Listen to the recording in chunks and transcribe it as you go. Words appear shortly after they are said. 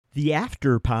The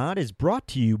Afterpod is brought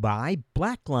to you by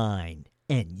Blackline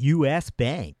and U.S.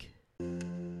 Bank.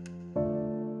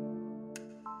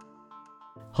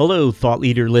 Hello, Thought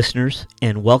Leader listeners,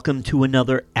 and welcome to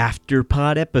another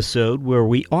Afterpod episode where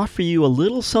we offer you a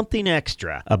little something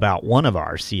extra about one of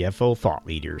our CFO thought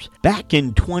leaders. Back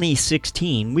in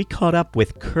 2016, we caught up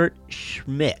with Kurt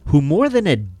Schmidt, who more than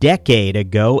a decade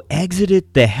ago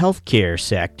exited the healthcare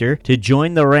sector to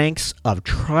join the ranks of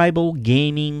tribal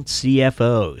gaming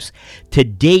CFOs. To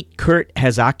date, Kurt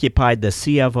has occupied the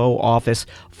CFO office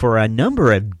for a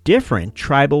number of different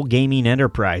tribal gaming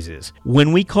enterprises.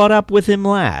 When we caught up with him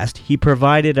last, he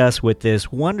provided us with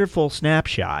this wonderful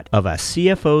snapshot of a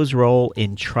CFO's role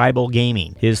in tribal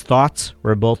gaming. His thoughts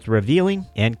were both revealing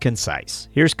and concise.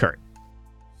 Here's Kurt.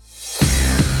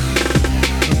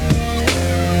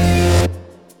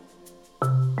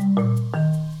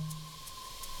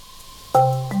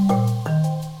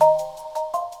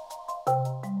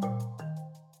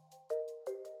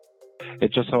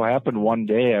 It just so happened one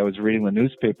day I was reading the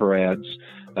newspaper ads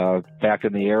back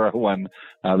in the era when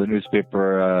the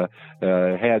newspaper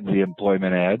had the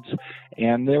employment ads,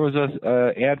 and there was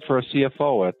a ad for a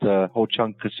CFO at the Ho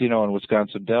Chunk Casino in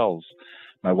Wisconsin Dells.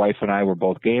 My wife and I were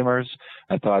both gamers.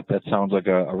 I thought that sounds like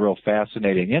a real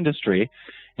fascinating industry,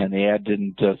 and the ad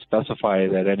didn't specify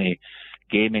that any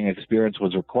gaming experience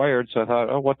was required, so I thought,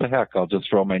 oh, what the heck, I'll just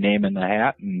throw my name in the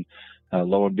hat, and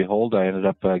lo and behold, I ended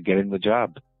up getting the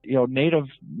job. You know, Native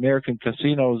American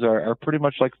casinos are pretty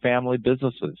much like family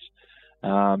businesses.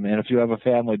 And if you have a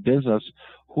family business,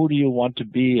 who do you want to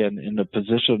be in the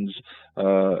positions,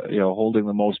 holding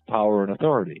the most power and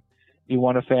authority? You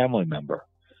want a family member.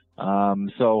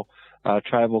 So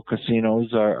tribal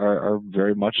casinos are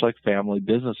very much like family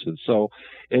businesses. So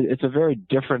it's a very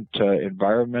different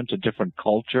environment, a different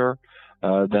culture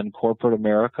than corporate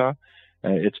America.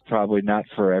 It's probably not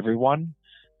for everyone,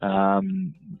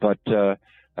 but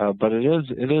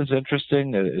it is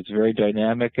interesting. It's very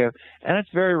dynamic, and it's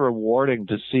very rewarding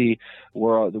to see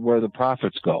where the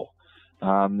profits go.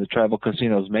 The tribal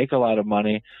casinos make a lot of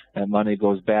money, and money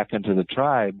goes back into the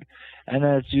tribe, and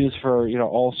then it's used for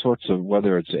all sorts of,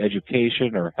 whether it's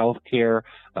education or healthcare,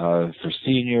 for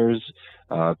seniors,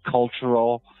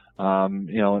 cultural,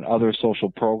 and other social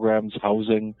programs,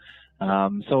 housing.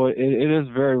 So it is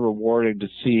very rewarding to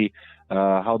see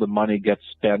how the money gets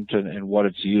spent and what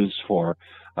it's used for.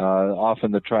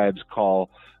 Often the tribes call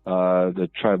the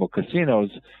tribal casinos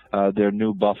their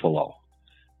new buffalo.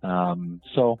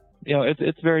 So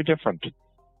it's very different.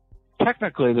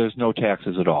 Technically, there's no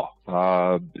taxes at all.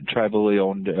 Tribally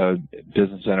owned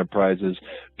business enterprises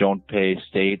don't pay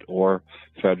state or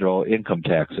federal income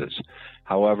taxes.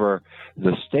 However,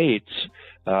 the states,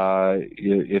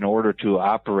 in order to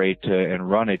operate and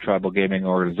run a tribal gaming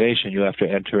organization, you have to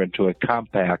enter into a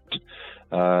compact,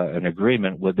 an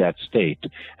agreement with that state,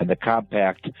 and the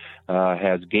compact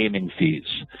has gaming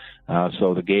fees.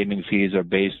 So the gaming fees are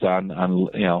based on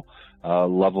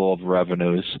level of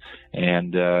revenues,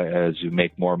 and as you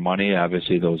make more money,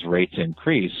 obviously those rates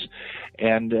increase,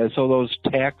 and so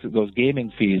those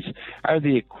gaming fees are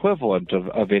the equivalent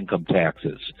of income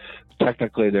taxes.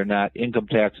 Technically, they're not income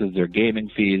taxes; they're gaming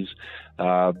fees.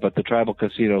 But the tribal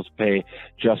casinos pay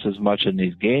just as much in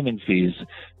these gaming fees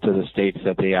to the states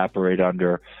that they operate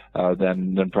under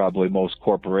than probably most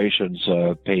corporations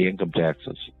pay income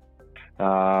taxes.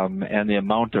 And the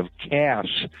amount of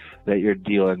cash that you're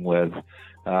dealing with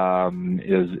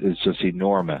is just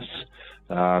enormous,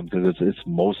 because it's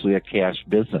mostly a cash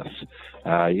business.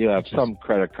 You have some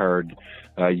credit card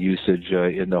usage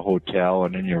in the hotel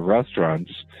and in your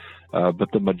restaurants,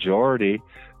 but the majority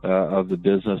of the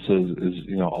business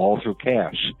is all through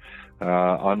cash.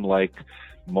 Unlike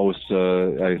most,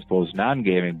 I suppose,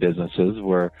 non-gaming businesses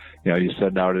where, you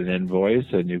send out an invoice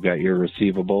and you've got your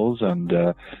receivables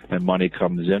and money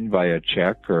comes in via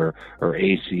check or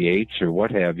ACH or what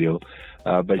have you.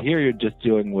 But here you're just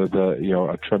dealing with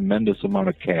a tremendous amount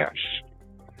of cash.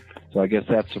 So I guess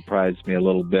that surprised me a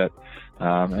little bit.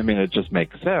 It just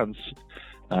makes sense.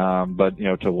 But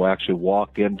to actually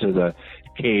walk into the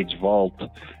cage vault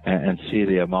and see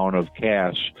the amount of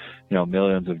cash,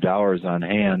 millions of dollars on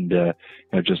hand,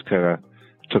 it just kind of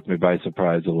took me by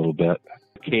surprise a little bit.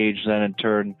 Cage then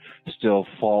in still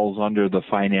falls under the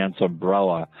finance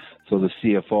umbrella, so the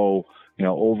CFO,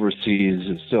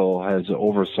 oversees, still has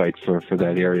oversight for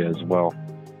that area as well.